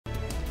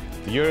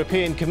The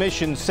European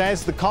Commission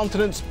says the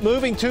continent's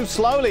moving too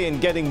slowly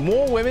in getting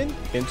more women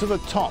into the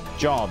top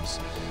jobs.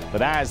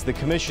 But as the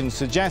Commission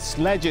suggests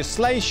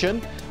legislation,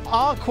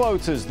 are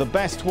quotas the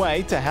best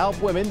way to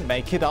help women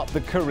make it up the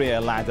career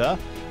ladder?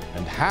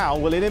 And how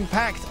will it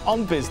impact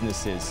on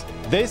businesses?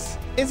 This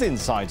is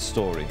Inside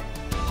Story.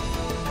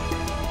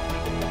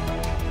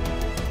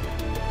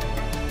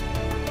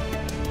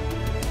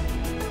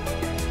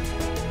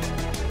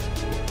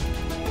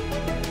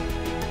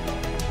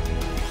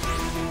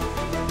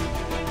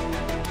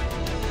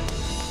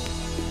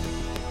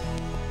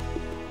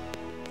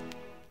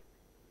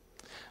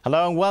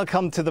 Hello and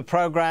welcome to the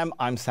programme.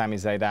 I'm Sami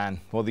Zaidan.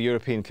 Well, the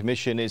European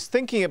Commission is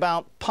thinking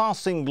about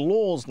passing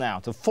laws now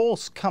to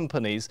force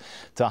companies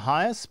to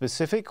hire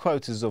specific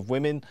quotas of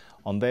women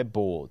on their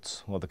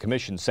boards. Well, the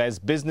Commission says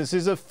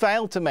businesses have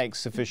failed to make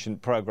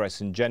sufficient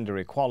progress in gender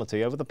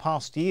equality over the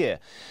past year.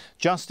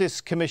 Justice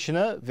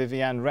Commissioner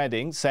Viviane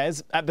Reding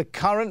says at the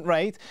current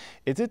rate,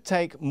 it'd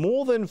take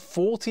more than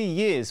 40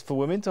 years for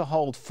women to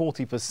hold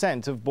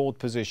 40% of board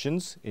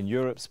positions in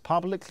Europe's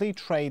publicly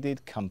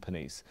traded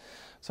companies.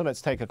 So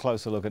let's take a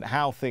closer look at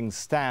how things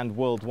stand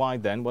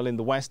worldwide then. Well, in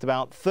the West,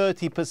 about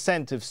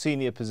 30% of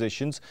senior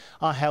positions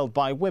are held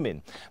by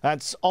women.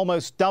 That's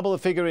almost double the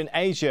figure in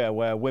Asia,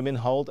 where women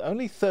hold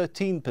only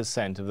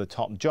 13% of the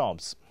top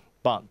jobs.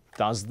 But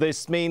does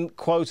this mean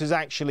quotas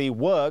actually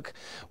work?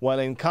 Well,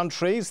 in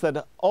countries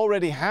that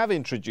already have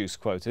introduced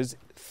quotas,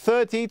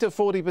 30 to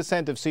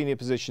 40% of senior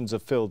positions are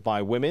filled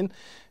by women.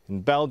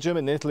 In Belgium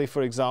and Italy,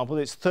 for example,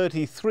 it's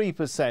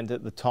 33%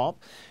 at the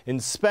top. In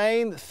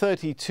Spain,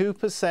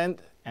 32%.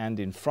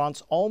 And in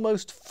France,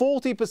 almost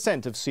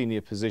 40% of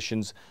senior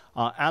positions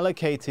are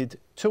allocated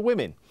to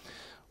women.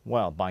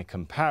 Well, by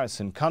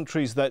comparison,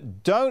 countries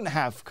that don't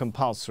have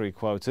compulsory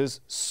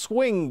quotas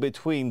swing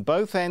between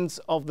both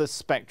ends of the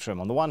spectrum.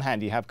 On the one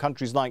hand, you have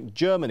countries like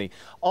Germany.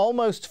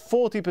 Almost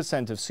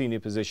 40% of senior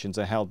positions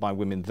are held by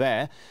women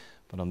there.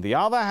 But on the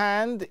other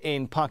hand,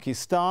 in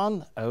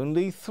Pakistan,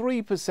 only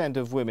 3%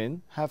 of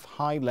women have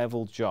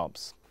high-level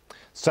jobs.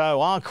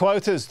 So are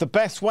quotas the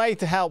best way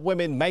to help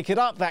women make it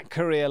up that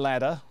career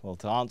ladder? Well,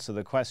 to answer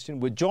the question,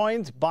 we're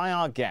joined by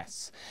our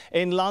guests.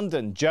 In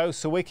London, Jo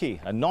Sawicki,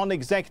 a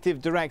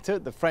non-executive director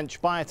at the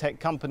French biotech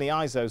company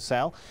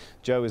Isocell.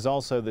 Jo is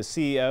also the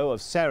CEO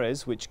of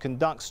Ceres, which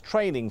conducts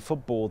training for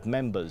board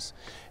members.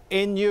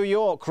 In New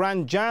York,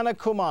 Ranjana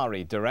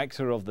Kumari,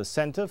 director of the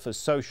Centre for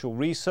Social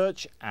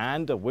Research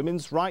and a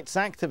women's rights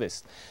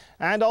activist.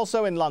 And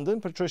also in London,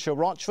 Patricia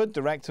Rochford,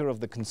 director of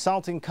the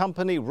consulting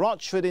company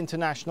Rochford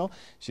International.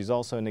 She's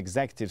also an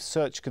executive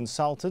search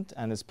consultant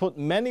and has put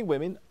many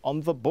women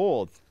on the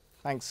board.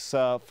 Thanks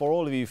for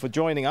all of you for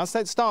joining us.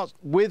 Let's start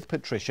with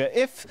Patricia.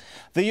 If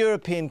the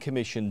European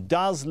Commission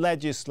does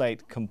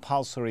legislate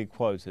compulsory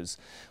quotas,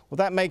 will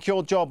that make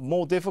your job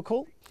more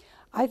difficult?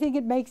 I think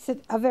it makes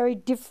it a very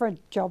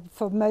different job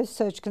for most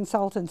search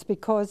consultants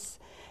because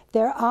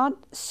there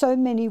aren't so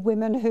many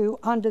women who,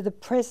 under the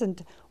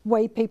present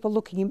way people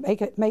looking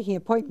at making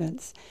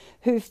appointments,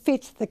 who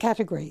fit the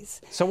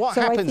categories. So what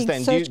happens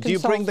then? Do you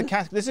bring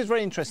the this is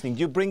very interesting.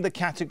 Do you bring the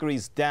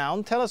categories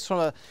down? Tell us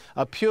from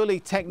a purely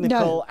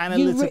technical,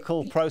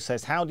 analytical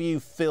process. How do you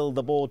fill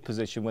the board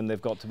position when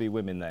they've got to be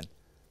women then?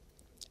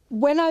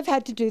 When I've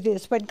had to do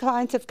this, when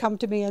clients have come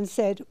to me and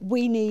said,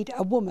 we need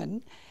a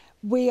woman,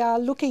 we are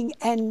looking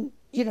and,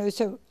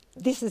 so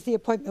this is the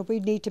appointment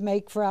we need to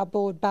make for our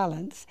board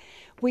balance.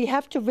 We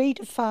have to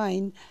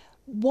redefine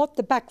what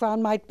the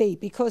background might be,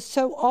 because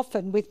so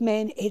often with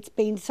men, it's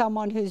been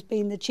someone who's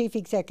been the chief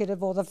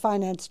executive or the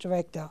finance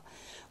director.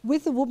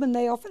 With a woman,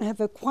 they often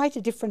have quite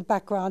a different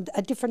background,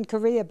 a different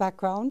career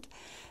background.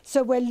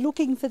 So we're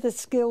looking for the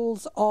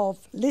skills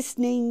of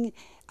listening,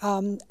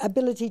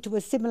 ability to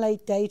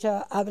assimilate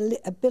data,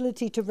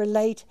 ability to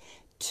relate,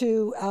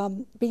 to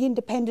be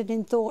independent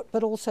in thought,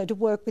 but also to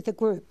work with a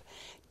group,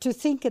 to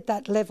think at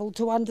that level,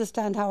 to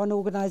understand how an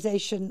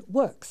organisation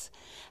works.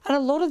 And a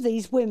lot of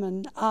these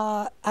women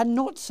are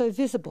not so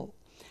visible.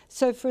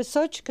 So for a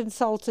search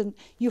consultant,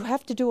 you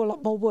have to do a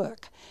lot more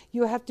work.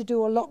 You have to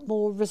do a lot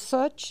more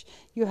research.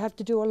 You have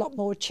to do a lot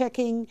more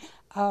checking.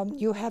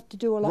 You have to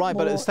do a lot more. Right,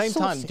 but at the same sourcing.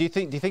 time, do you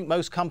think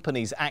most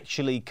companies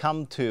actually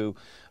come to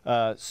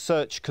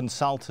search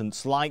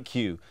consultants like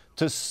you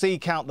to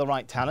seek out the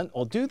right talent,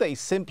 or do they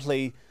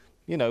simply,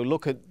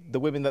 look at the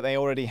women that they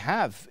already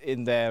have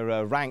in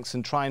their ranks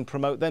and try and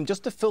promote them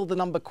just to fill the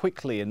number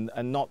quickly and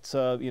not,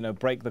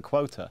 break the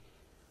quota?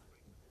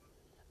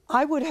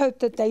 I would hope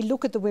that they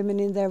look at the women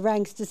in their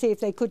ranks to see if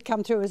they could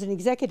come through as an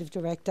executive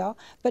director,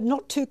 but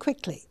not too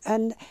quickly.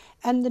 And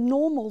the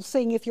normal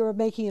thing, if you're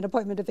making an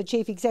appointment of a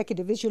chief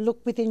executive, is you look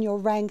within your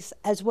ranks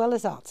as well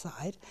as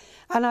outside.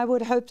 And I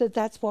would hope that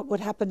that's what would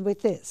happen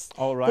with this.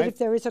 All right. That if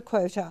there is a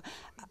quota,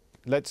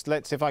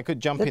 Let's if I could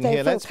jump in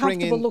here. Let's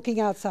bring in looking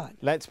outside.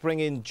 Let's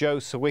bring in Jo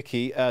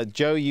Sawicki.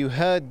 Jo, you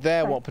heard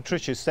there what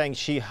Patricia's saying.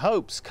 She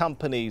hopes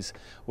companies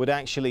would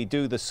actually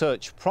do the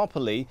search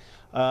properly.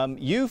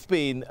 You've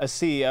been a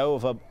CEO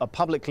of a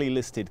publicly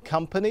listed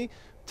company.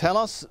 Tell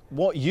us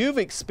what you've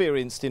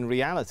experienced in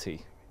reality.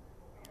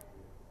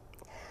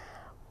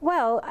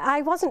 Well,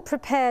 I wasn't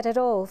prepared at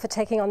all for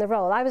taking on the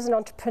role. I was an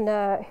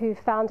entrepreneur who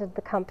founded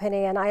the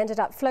company, and I ended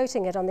up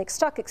floating it on the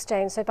stock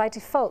exchange. So by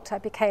default, I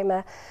became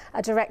a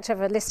director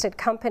of a listed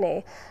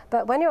company.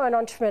 But when you're an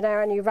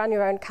entrepreneur and you run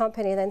your own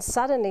company, then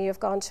suddenly you've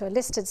gone to a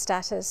listed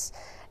status.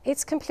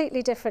 It's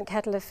completely different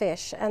kettle of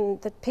fish,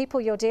 and the people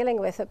you're dealing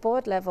with at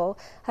board level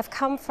have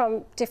come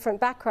from different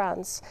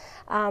backgrounds,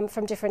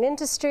 from different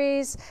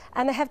industries,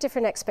 and they have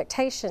different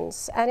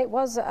expectations. And it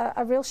was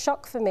a real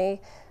shock for me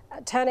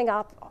turning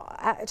up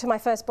to my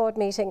first board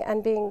meeting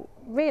and being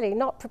really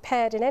not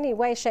prepared in any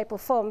way, shape or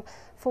form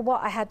for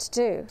what I had to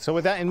do. So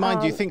with that in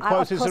mind, do you think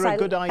quotas are a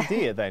good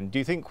idea then? Do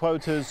you think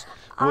quotas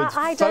would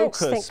I don't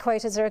think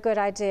quotas are a good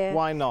idea.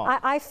 Why not?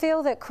 I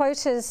feel that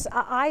quotas,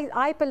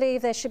 I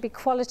believe there should be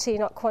quality,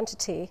 not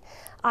quantity.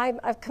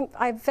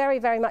 I very,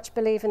 very much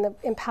believe in the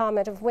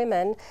empowerment of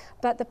women,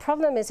 but the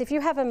problem is if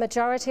you have a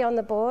majority on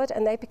the board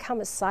and they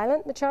become a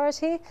silent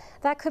majority,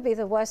 that could be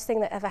the worst thing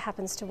that ever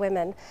happens to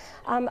women.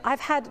 I've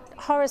had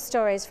horror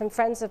stories from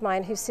friends of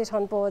mine who sit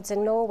on boards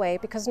in Norway,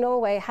 because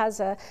Norway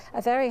has a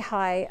very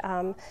high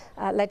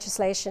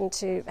legislation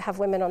to have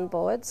women on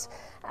boards.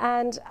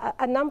 And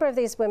a number of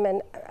these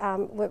women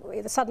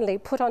were suddenly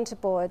put onto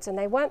boards and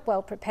they weren't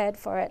well prepared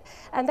for it.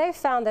 And they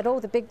found that all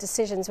the big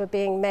decisions were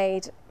being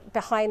made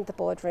behind the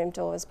boardroom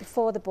doors,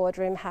 before the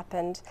boardroom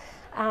happened.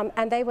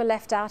 And they were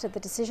left out of the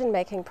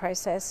decision-making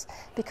process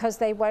because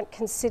they weren't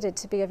considered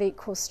to be of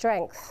equal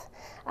strength.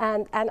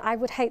 And I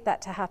would hate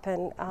that to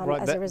happen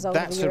as a result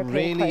of the European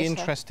quota. That's a really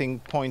interesting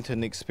point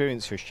and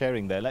experience you're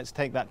sharing there. Let's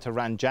take that to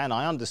Ranjana.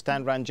 I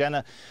understand,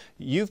 Ranjana,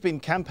 you've been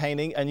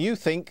campaigning and you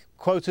think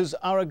quotas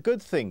are a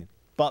good thing.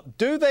 But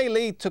do they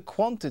lead to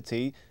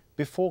quantity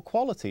before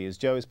quality, as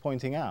Joe is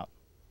pointing out?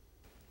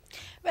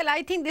 Well,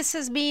 I think this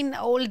has been an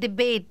old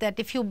debate that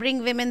if you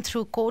bring women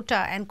through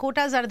quota, and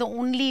quotas are the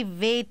only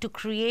way to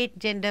create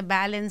gender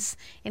balance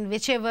in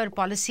whichever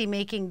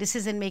policy-making,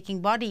 decision-making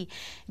body,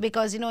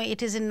 because, you know,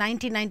 it is in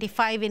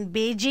 1995 in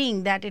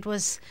Beijing that it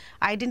was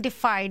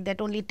identified that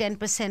only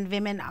 10%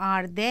 women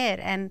are there,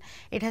 and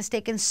it has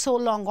taken so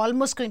long,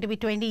 almost going to be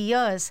 20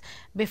 years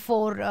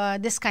before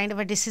this kind of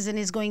a decision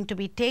is going to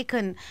be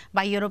taken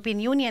by European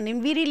Union,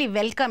 and we really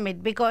welcome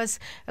it because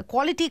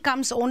quality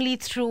comes only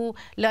through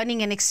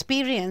learning and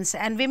experience.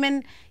 And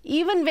women,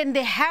 even when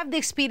they have the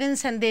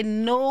experience and they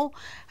know,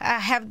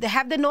 have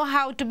the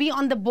know-how to be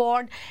on the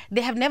board, they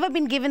have never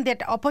been given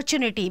that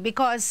opportunity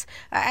because,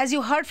 as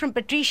you heard from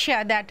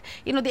Patricia, that,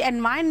 you know, the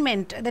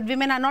environment, that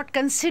women are not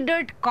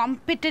considered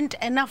competent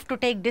enough to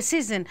take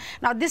decision.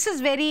 Now, this is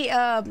very,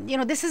 you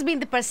know, this has been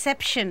the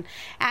perception.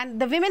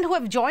 And the women who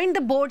have joined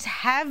the boards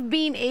have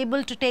been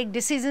able to take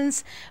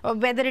decisions,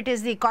 whether it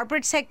is the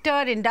corporate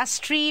sector,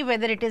 industry,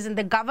 whether it is in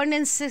the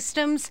governance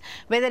systems,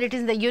 whether it is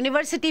in the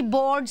university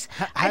boards.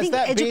 I think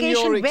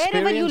education,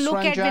 wherever you look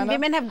Ranjana, at, when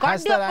women have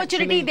got the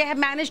opportunity, they have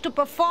managed to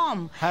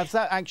perform. Has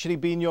that actually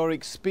been your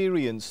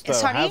experience, though?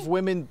 Sorry? Have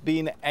women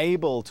been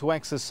able to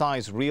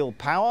exercise real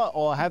power,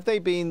 or have they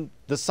been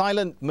the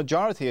silent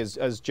majority,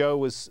 as Joe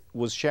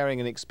was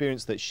sharing an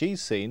experience that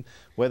she's seen,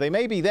 where they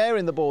may be there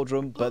in the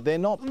boardroom, but they're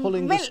not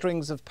pulling the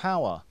strings of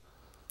power?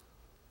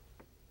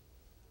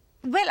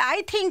 Well,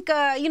 I think,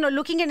 you know,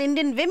 looking at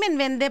Indian women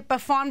when they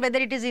perform, whether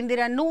it is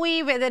Indira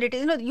Nui, whether it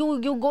is, you know,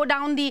 you go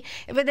down the,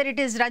 whether it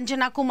is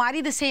Ranjana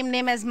Kumari, the same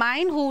name as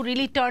mine, who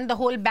really turned the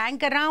whole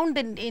bank around,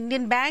 the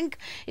Indian bank.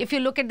 If you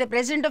look at the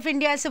President of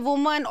India as a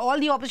woman, all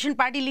the opposition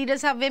party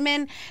leaders are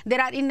women. There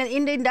are, in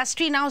the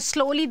industry now,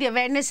 slowly the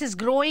awareness is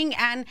growing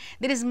and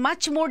there is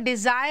much more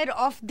desire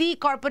of the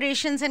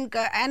corporations and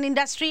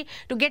industry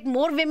to get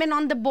more women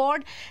on the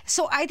board.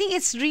 So I think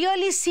it's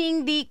really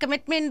seeing the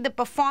commitment, the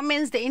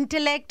performance, the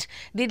intellect,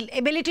 the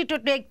ability to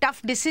take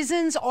tough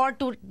decisions or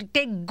to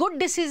take good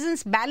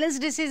decisions, balanced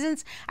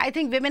decisions. I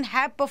think women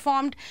have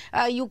performed.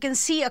 You can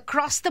see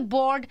across the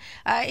board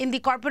in the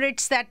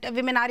corporates that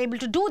women are able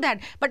to do that,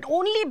 but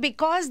only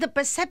because the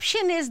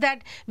perception is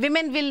that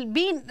women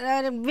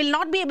will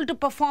not be able to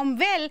perform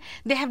well.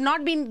 They have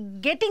not been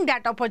getting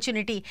that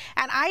opportunity,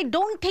 and I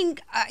don't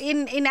think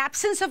in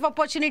absence of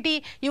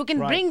opportunity you can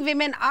bring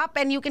women up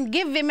and you can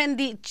give women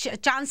the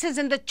chances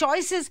and the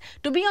choices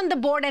to be on the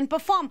board and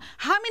perform.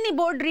 How many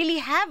board really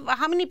have,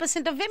 how many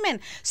 % of women?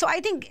 So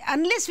I think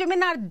unless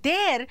women are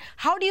there,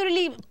 how do you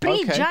really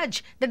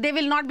prejudge that they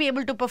will not be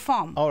able to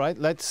perform? All right,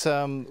 let's,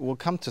 we'll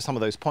come to some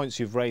of those points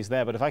you've raised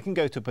there, but if I can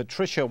go to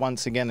Patricia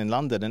once again in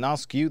London and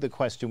ask you the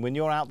question, when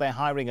you're out there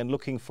hiring and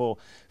looking for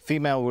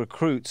female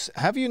recruits,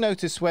 have you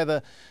noticed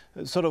whether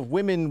sort of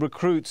women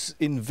recruits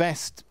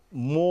invest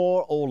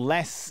more or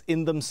less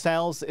in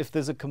themselves if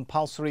there's a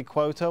compulsory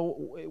quota?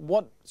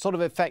 What sort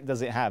of effect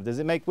does it have? Does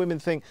it make women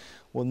think,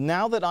 well,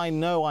 now that I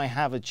know I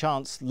have a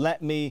chance,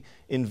 let me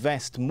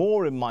invest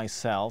more in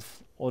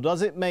myself? Or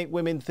does it make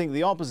women think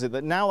the opposite,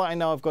 that now that I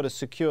know I've got a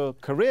secure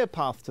career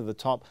path to the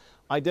top,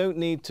 I don't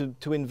need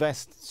to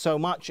invest so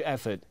much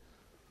effort?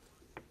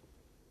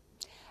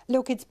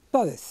 Look, it's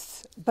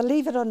both,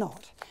 believe it or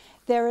not.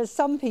 There are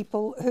some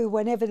people who,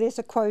 whenever there's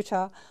a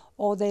quota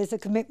or there's a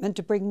commitment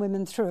to bring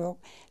women through,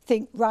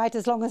 think, right,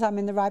 as long as I'm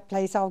in the right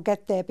place, I'll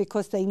get there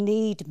because they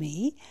need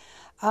me.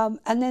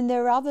 And then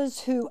there are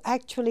others who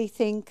actually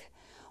think,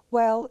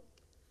 well,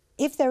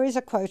 if there is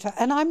a quota,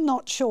 and I'm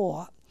not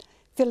sure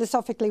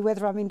philosophically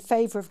whether I'm in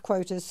favour of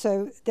quotas,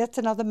 so that's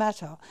another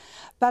matter.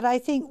 But I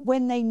think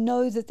when they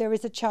know that there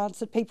is a chance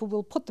that people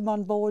will put them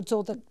on boards,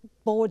 or that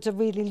boards are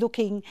really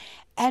looking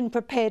and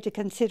prepared to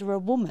consider a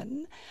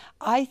woman,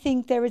 I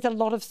think there is a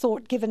lot of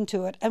thought given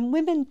to it. And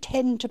women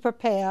tend to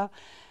prepare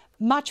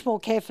much more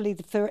carefully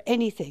for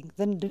anything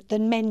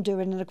than men do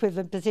in an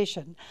equivalent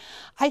position.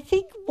 I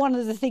think one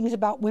of the things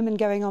about women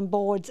going on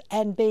boards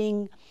and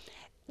being,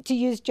 to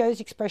use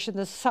Joe's expression,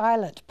 the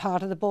silent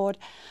part of the board,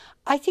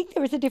 I think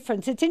there is a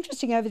difference. It's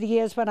interesting over the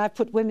years when I've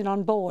put women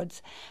on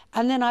boards,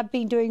 and then I've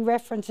been doing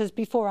references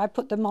before I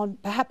put them on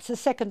perhaps a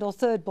second or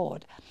third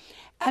board.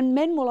 And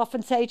men will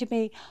often say to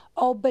me,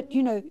 oh, but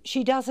you know,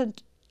 she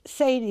doesn't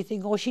say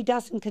anything or she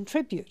doesn't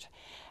contribute.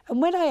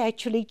 And when I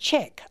actually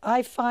check,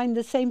 I find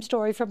the same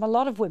story from a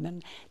lot of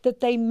women,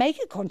 that they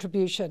make a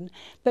contribution,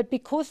 but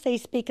because they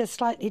speak a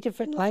slightly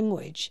different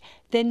language,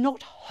 they're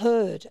not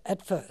heard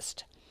at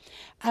first.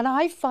 And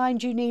I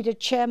find you need a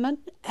chairman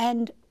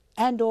and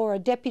or a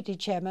deputy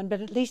chairman,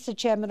 but at least a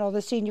chairman or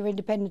the senior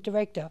independent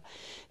director,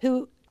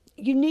 who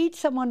you need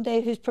someone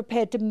there who's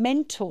prepared to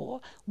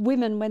mentor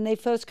women when they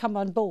first come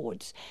on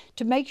boards,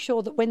 to make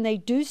sure that when they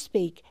do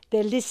speak,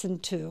 they're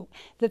listened to,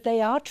 that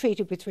they are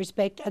treated with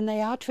respect and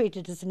they are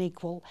treated as an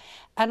equal.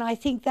 And I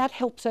think that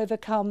helps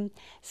overcome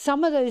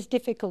some of those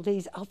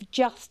difficulties of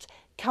just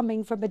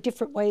coming from a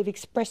different way of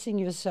expressing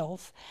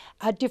yourself,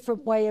 a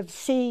different way of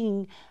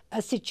seeing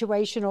a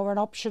situation or an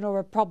option or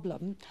a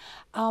problem,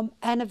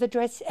 and of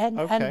address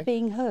and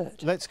being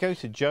heard. Let's go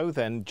to Joe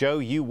then. Joe,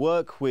 you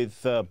work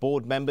with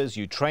board members,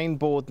 you train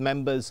board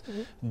members.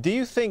 Do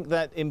you think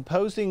that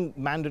imposing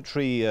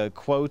mandatory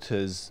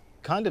quotas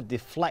kind of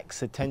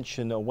deflects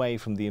attention away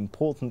from the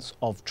importance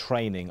of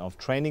training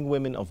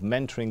women, of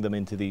mentoring them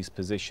into these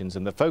positions,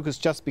 and the focus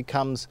just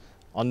becomes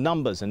on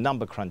numbers and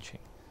number crunching?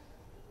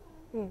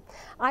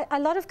 A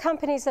lot of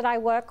companies that I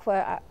work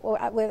with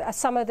are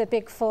some of the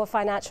big four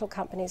financial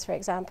companies, for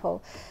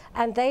example,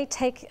 and they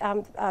take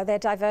their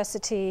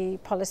diversity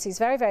policies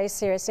very, very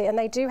seriously, and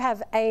they do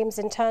have aims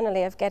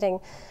internally of getting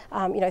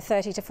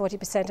 30 to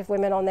 40% of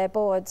women on their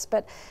boards,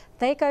 but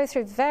they go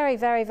through very,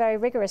 very, very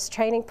rigorous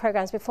training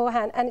programs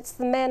beforehand, and it's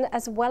the men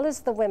as well as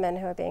the women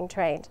who are being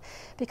trained.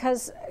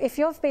 Because if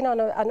you've been on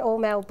an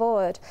all-male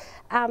board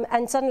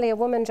and suddenly a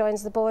woman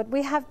joins the board,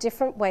 we have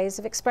different ways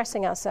of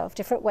expressing ourselves,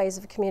 different ways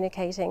of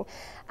communicating,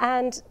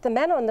 and the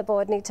men on the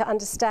board need to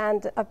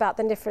understand about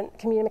the different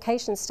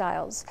communication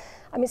styles.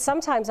 I mean,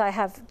 sometimes I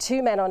have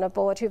two men on a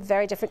board who have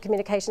very different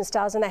communication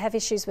styles, and they have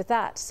issues with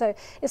that. So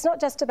it's not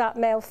just about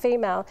male,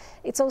 female,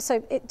 it's also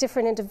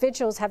different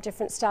individuals have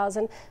different styles,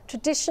 and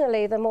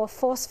traditionally the more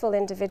forceful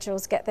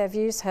individuals get their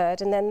views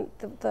heard, and then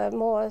the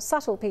more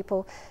subtle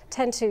people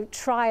tend to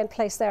try and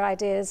place their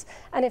ideas,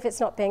 and if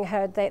it's not being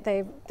heard,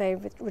 they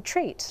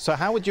retreat. So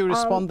how would you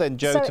respond then,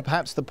 Joe, to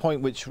perhaps the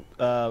point which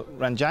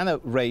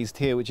Ranjana raised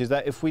here, which is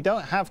that if we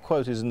don't have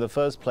quotas in the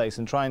first place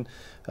and try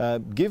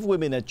and give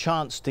women a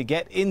chance to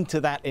get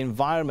into that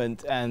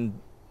environment and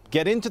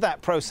get into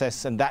that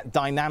process and that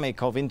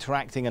dynamic of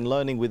interacting and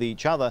learning with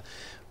each other,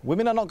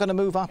 women are not going to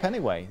move up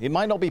anyway. It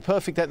might not be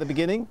perfect at the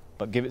beginning,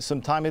 but give it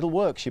some time, it'll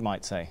work, she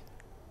might say.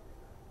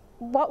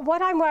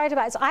 What I'm worried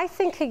about is I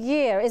think a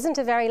year isn't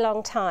a very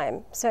long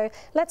time. So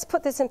let's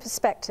put this in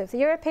perspective. The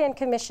European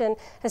Commission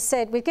has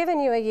said, we've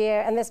given you a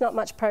year and there's not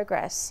much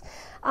progress.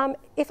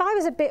 If I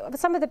was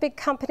some of the big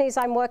companies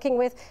I'm working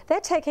with, they're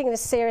taking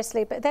this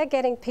seriously, but they're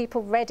getting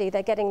people ready.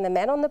 They're getting the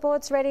men on the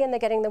boards ready, and they're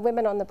getting the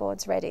women on the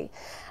boards ready.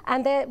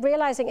 And they're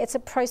realizing it's a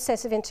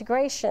process of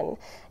integration.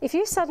 If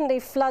you suddenly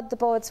flood the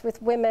boards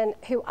with women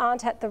who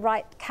aren't at the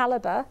right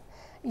caliber,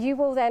 you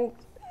will then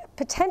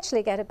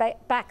potentially get a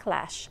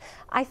backlash.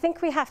 I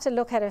think we have to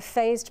look at a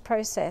phased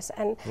process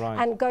and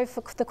go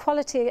for the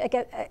quality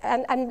again,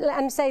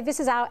 and say this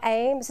is our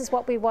aim, this is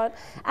what we want,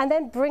 and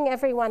then bring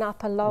everyone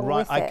up along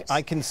with it.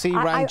 I can see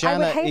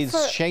Ranjana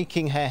is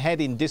shaking her head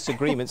in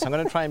disagreement, so I'm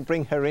going to try and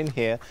bring her in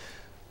here.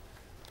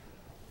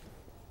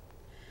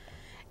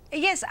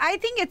 Yes, I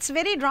think it's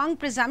very wrong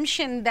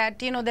presumption that,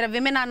 there are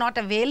women are not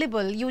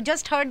available. You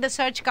just heard the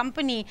search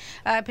company,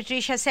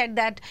 Patricia said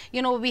that,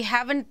 we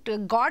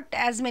haven't got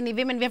as many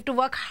women. We have to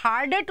work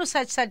harder to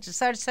search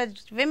such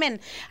women.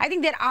 I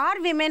think there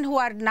are women who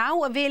are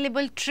now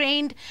available,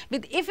 trained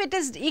with, if it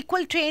is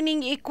equal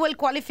training, equal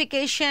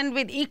qualification,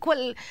 with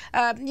equal,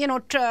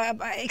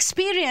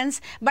 experience.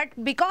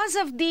 But because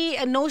of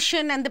the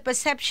notion and the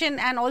perception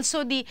and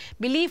also the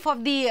belief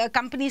of the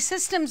company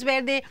systems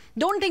where they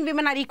don't think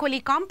women are equally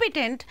competent,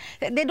 competent,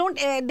 they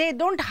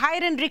don't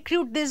hire and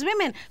recruit these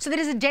women. So there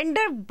is a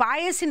gender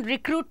bias in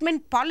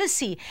recruitment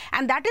policy,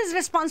 and that is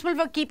responsible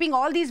for keeping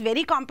all these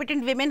very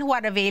competent women who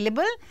are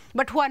available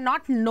but who are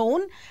not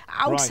known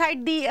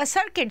outside the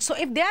circuit. So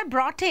if they are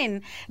brought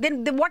in,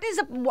 then what is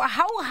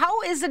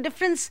how is the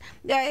difference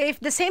if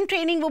the same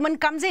training woman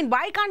comes in?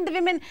 Why can't the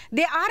women?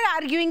 They are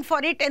arguing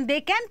for it, and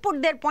they can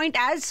put their point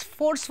as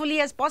forcefully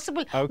as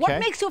possible. Okay. What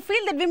makes you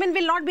feel that women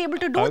will not be able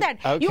to do that?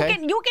 Okay.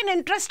 You can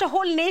entrust a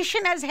whole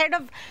nation as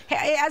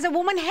a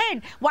woman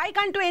head. Why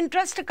can't you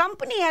entrust a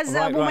company as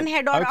a woman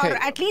head, or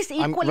at least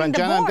equal in the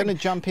board? Ranjana, I'm going to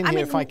jump in here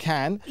if I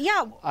can.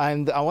 Yeah.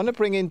 And I want to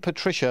bring in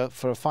Patricia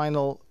for a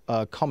final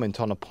comment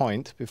on a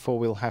point before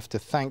we'll have to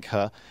thank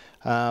her.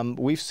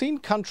 We've seen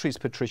countries,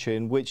 Patricia,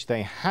 in which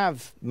they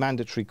have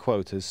mandatory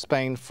quotas.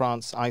 Spain,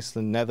 France,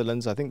 Iceland,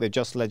 Netherlands. I think they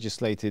just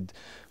legislated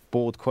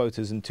board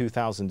quotas in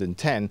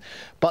 2010.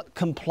 But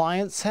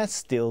compliance has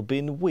still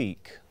been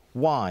weak.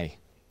 Why?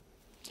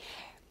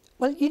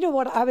 Well, you know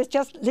what? I was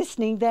just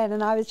listening then,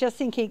 and I was just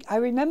thinking, I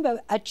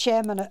remember a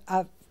chairman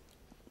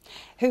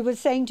who was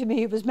saying to me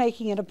he was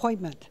making an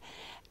appointment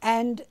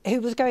and who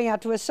was going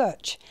out to a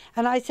search.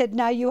 And I said,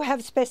 now you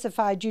have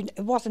specified, it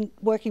wasn't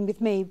working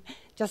with me,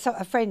 just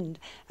a friend.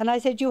 And I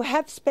said, you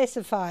have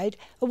specified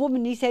a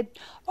woman. He said,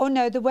 oh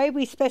no, the way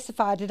we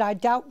specified it, I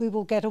doubt we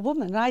will get a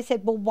woman. And I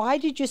said, well, why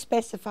did you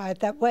specify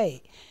it that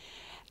way?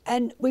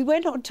 And we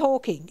went on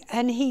talking,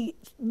 and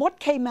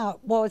what came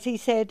out was he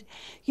said,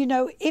 you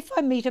know, if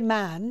I meet a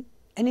man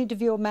and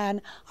interview a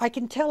man, I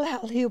can tell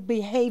how he'll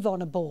behave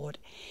on a board.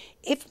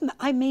 If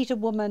I meet a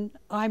woman,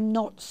 I'm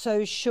not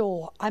so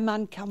sure. I'm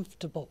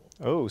uncomfortable.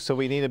 Oh, so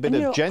we need a bit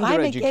of gender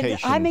education,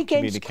 I'm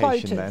against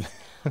communication quotas.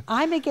 then.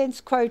 I'm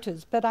against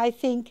quotas, but I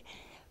think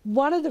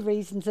one of the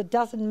reasons it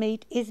doesn't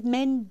meet is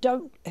men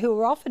who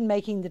are often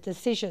making the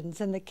decisions,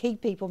 and the key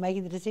people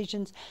making the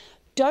decisions,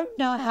 don't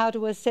know how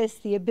to assess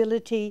the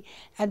ability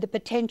and the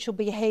potential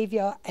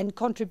behaviour and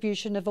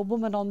contribution of a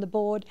woman on the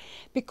board,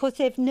 because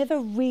they've never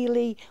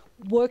really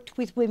worked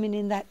with women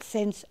in that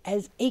sense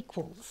as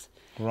equals.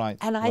 Right.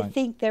 And I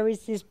think there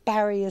is this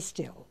barrier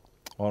still.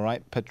 All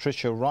right.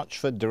 Patricia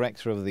Rochford,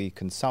 Director of the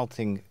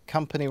consulting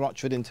company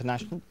Rochford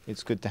International.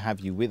 It's good to have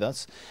you with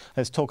us.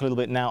 Let's talk a little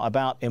bit now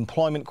about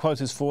employment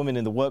quotas for women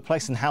in the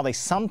workplace and how they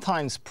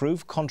sometimes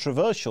prove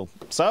controversial.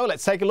 So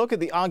let's take a look at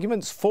the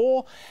arguments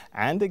for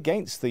and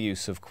against the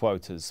use of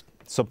quotas.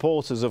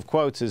 Supporters of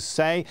quotas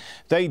say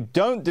they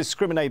don't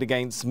discriminate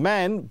against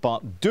men,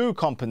 but do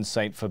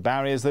compensate for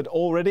barriers that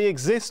already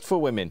exist for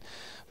women.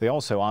 They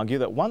also argue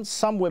that once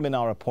some women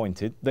are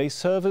appointed, they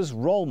serve as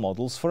role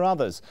models for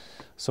others.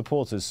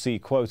 Supporters see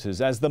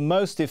quotas as the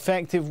most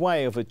effective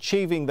way of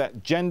achieving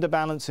that gender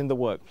balance in the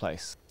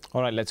workplace.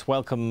 All right, let's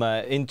welcome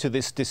into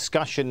this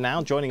discussion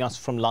now, joining us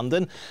from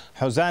London,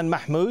 Houzan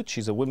Mahmoud.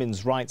 She's a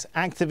women's rights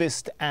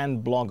activist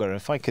and blogger.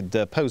 If I could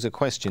pose a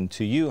question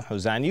to you,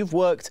 Houzan, you've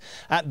worked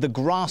at the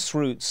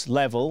grassroots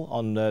level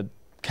on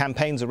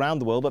campaigns around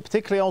the world, but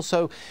particularly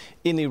also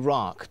in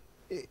Iraq.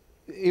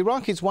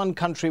 Iraq is one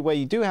country where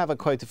you do have a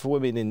quota for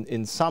women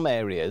in some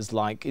areas,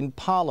 like in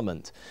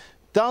Parliament.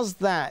 Does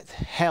that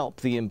help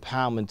the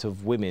empowerment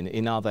of women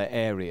in other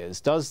areas?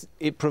 Does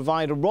it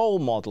provide a role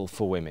model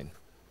for women?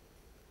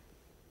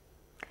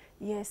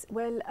 Yes,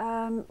 well,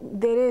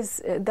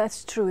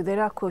 that's true. There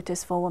are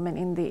quotas for women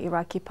in the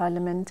Iraqi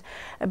parliament,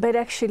 but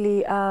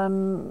actually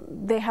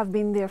they have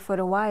been there for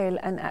a while,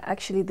 and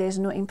actually there's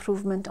no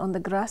improvement on the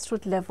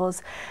grassroots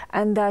levels,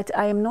 and that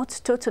I am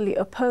not totally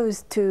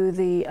opposed to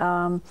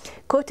the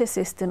quota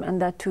system and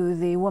that to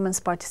the women's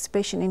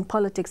participation in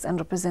politics and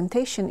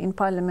representation in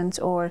parliament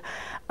or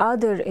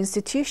other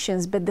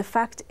institutions, but the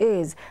fact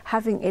is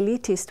having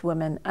elitist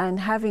women and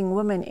having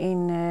women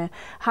in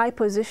high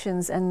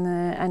positions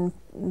and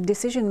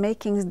decision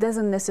makings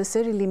doesn't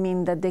necessarily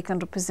mean that they can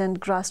represent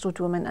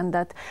grassroots women and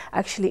that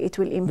actually it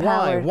will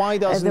empower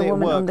the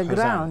woman on the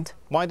ground.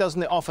 Why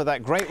doesn't it offer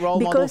that great role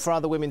model for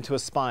other women to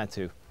aspire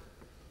to?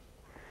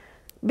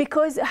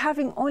 Because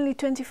having only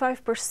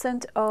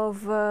 25%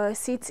 of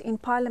seats in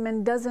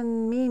parliament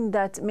doesn't mean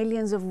that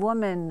millions of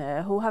women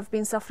who have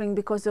been suffering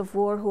because of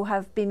war, who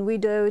have been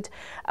widowed,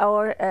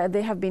 or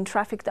they have been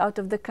trafficked out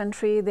of the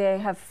country, they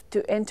have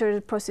to enter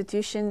the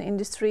prostitution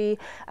industry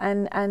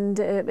and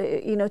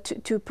you know,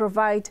 to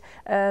provide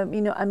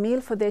you know, a meal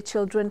for their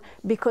children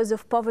because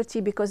of poverty,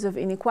 because of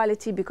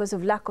inequality, because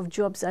of lack of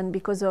jobs, and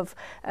because of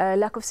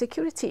lack of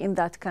security in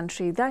that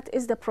country. That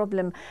is the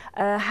problem.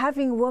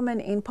 Having women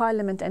in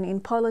parliament and in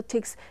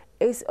politics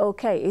is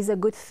okay, is a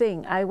good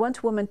thing. I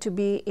want women to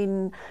be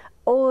in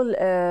all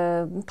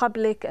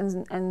public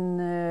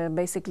and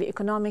basically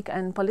economic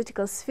and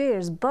political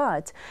spheres,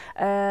 but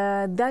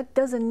that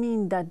doesn't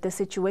mean that the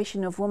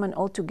situation of women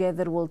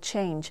altogether will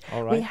change.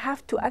 We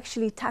have to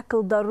actually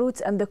tackle the roots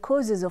and the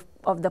causes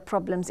of the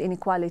problems,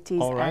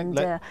 inequalities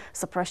and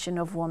suppression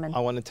of women. I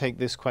want to take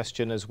this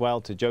question as well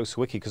to Jo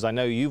Sawicki, because I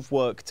know you've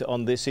worked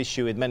on this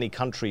issue in many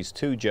countries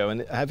too, Jo,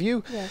 and have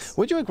you,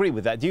 would you agree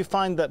with that? Do you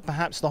find that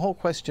perhaps the whole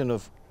question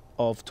of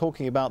of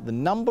talking about the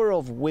number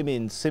of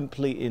women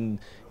simply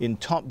in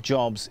top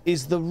jobs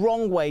is the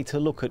wrong way to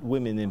look at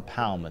women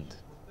empowerment?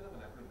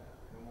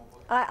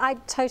 I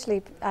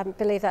totally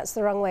believe that's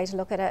the wrong way to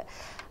look at it.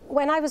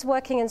 When I was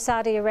working in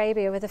Saudi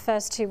Arabia with the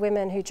first 2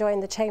 women who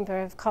joined the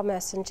Chamber of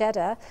Commerce in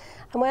Jeddah,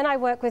 and when I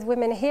work with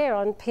women here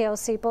on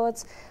PLC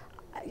boards,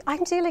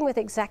 I'm dealing with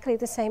exactly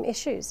the same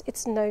issues.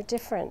 It's no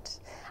different.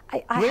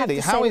 I have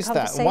the How same is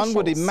that? One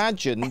would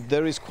imagine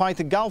there is quite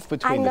a gulf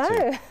between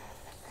the two.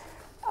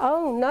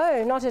 Oh,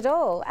 no, not at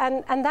all.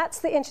 And that's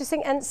the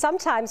interesting, and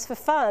sometimes for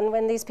fun,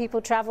 when these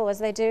people travel as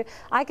they do,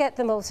 I get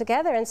them all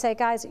together and say,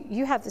 guys,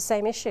 you have the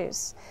same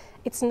issues.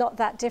 It's not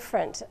that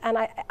different. And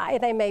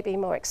they may be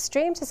more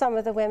extreme to some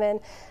of the women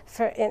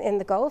in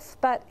the Gulf,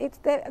 but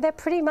they're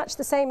pretty much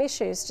the same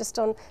issues, just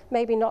on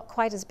maybe not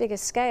quite as big a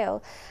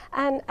scale.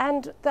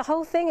 And the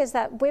whole thing is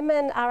that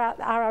women are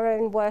our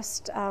own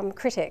worst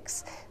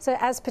critics. So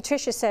as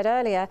Patricia said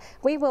earlier,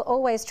 we will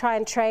always try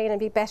and train and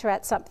be better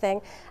at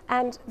something.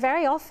 And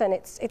very often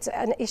it's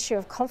an issue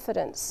of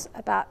confidence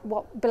about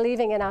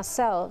believing in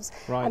ourselves,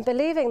 right, and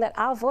believing that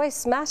our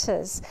voice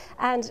matters.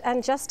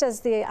 And just as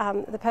the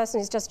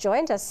person who's just joined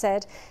us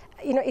said,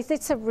 you know,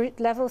 it's a root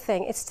level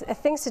thing. It's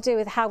things to do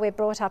with how we're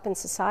brought up in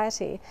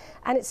society.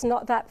 And it's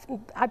not that,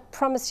 I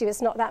promise you,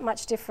 it's not that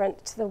much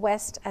different to the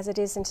West as it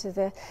is into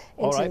the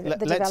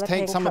Let's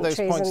take some of those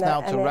points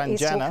now to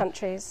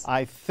Ranjana.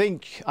 I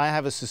think I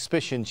have a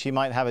suspicion she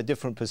might have a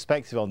different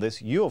perspective on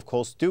this. You, of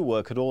course, do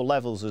work at all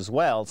levels as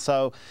well.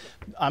 So,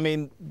 I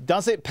mean,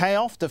 does it pay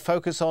off to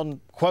focus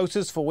on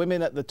quotas for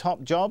women at the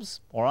top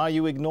jobs, or are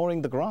you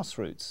ignoring the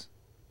grassroots?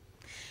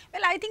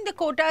 Well, I think the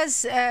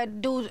quotas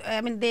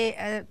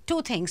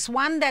two things.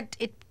 One, that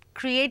it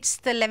creates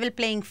the level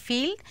playing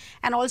field,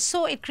 and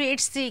also it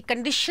creates the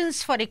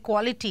conditions for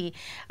equality,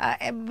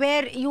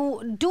 where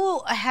you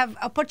do have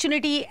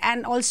opportunity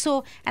and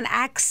also an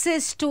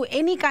access to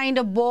any kind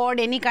of board,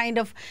 any kind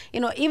of, you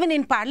know, even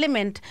in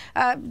parliament.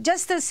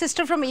 Just the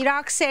sister from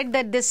Iraq said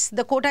that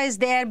the quota is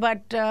there,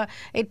 but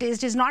it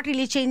is not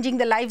really changing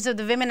the lives of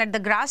the women at the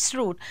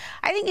grassroots.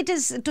 I think it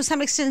is to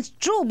some extent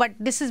true, but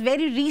this is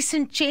very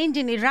recent change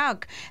in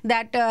Iraq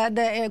that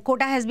the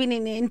quota has been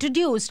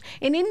introduced.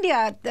 In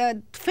India,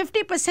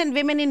 50%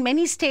 women in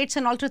many states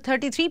and also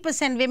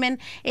 33% women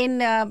in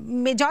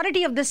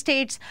majority of the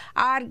states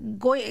are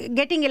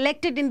getting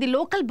elected in the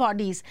local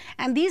bodies,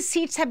 and these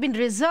seats have been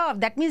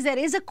reserved. That means there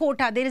is a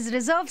quota, there is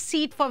reserved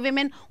seat for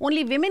women.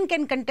 Only women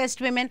can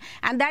contest women,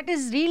 and that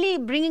is really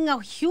bringing a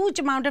huge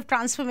amount of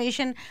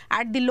transformation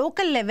at the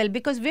local level,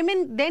 because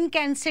women then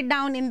can sit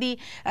down in the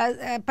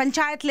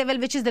panchayat level,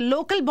 which is the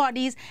local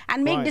bodies,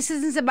 and make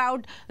decisions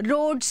about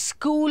roads,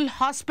 school,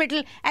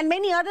 hospital, and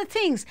many other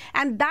things.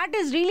 And that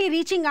is really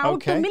reaching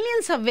out to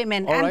millions of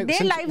women, and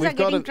their lives are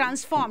getting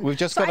transformed. We've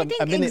just got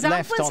a minute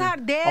left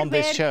on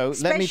this show.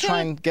 Let me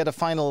try and get a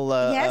final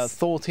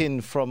thought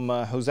in from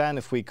Houzan,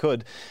 if we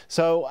could.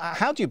 So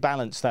how do you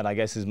balance that, I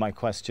guess, is my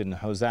question,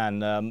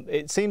 Houzan.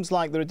 It seems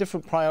like there are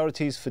different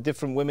priorities for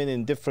different women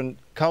in different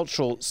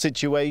cultural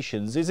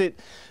situations. Is it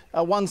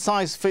a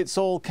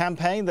one-size-fits-all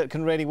campaign that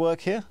can really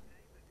work here?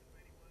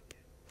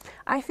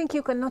 I think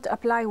you cannot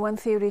apply one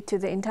theory to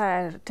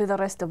the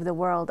rest of the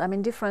world. I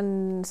mean,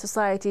 different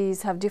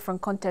societies have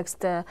different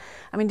contexts. I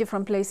mean,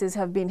 different places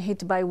have been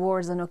hit by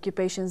wars and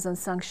occupations and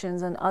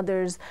sanctions, and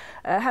others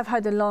have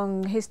had a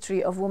long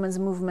history of women's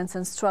movements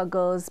and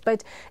struggles.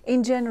 But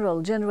in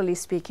general, generally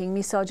speaking,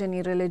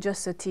 misogyny,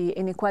 religiosity,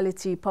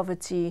 inequality,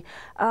 poverty,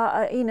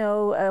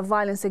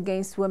 violence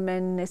against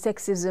women,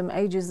 sexism,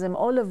 ageism,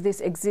 all of this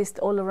exists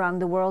all around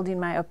the world, in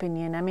my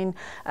opinion. I mean,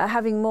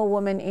 having more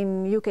women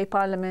in UK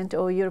Parliament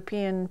or European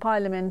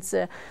parliaments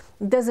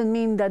doesn't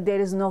mean that there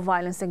is no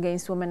violence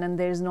against women and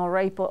there is no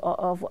rape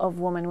of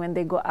women when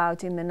they go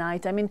out in the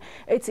night. I mean,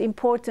 it's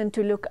important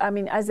to look, I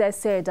mean, as I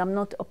said, I'm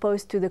not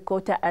opposed to the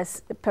quota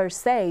as per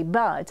se,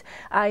 but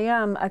I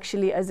am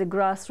actually, as a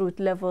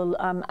grassroots level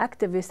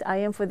activist, I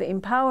am for the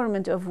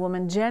empowerment of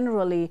women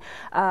generally,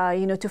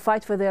 to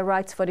fight for their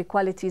rights, for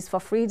equalities, for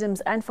freedoms,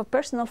 and for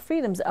personal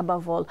freedoms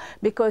above all.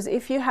 Because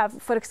if you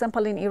have, for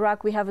example, in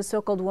Iraq, we have a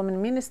so-called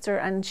woman minister,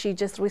 and she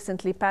just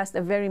recently passed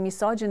a very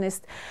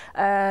misogynist,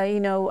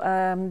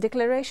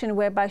 declaration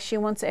whereby she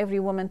wants every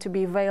woman to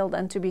be veiled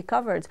and to be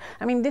covered.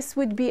 I mean, this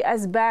would be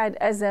as bad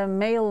as a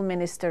male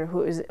minister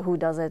who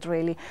does it,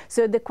 really.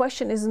 So the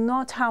question is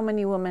not how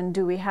many women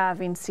do we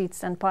have in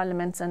seats and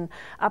parliaments and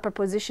upper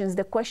positions.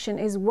 The question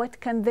is, what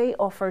can they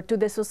offer to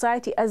the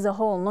society as a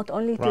whole, not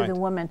only to the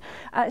women.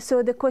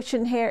 So the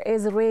question here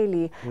is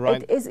really,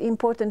 it is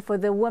important for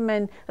the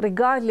women,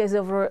 regardless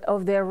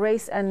of their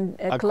race and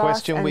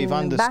class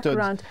and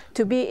background,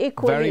 to be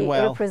equally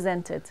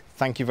represented.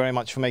 Thank you very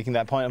much for making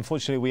that point.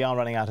 Unfortunately, we are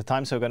running out of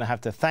time, so we're going to have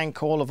to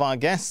thank all of our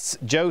guests,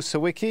 Joe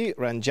Sawicki,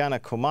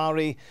 Ranjana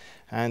Kumari,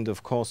 and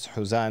of course,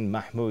 Houzan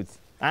Mahmoud.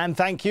 And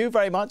thank you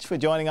very much for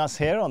joining us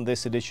here on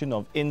this edition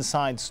of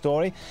Inside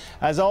Story.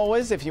 As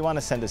always, if you want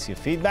to send us your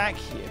feedback,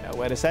 you know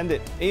where to send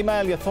it.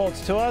 Email your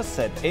thoughts to us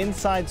at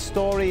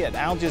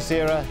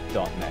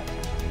insidestory@aljazeera.net.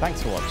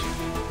 Thanks for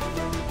watching.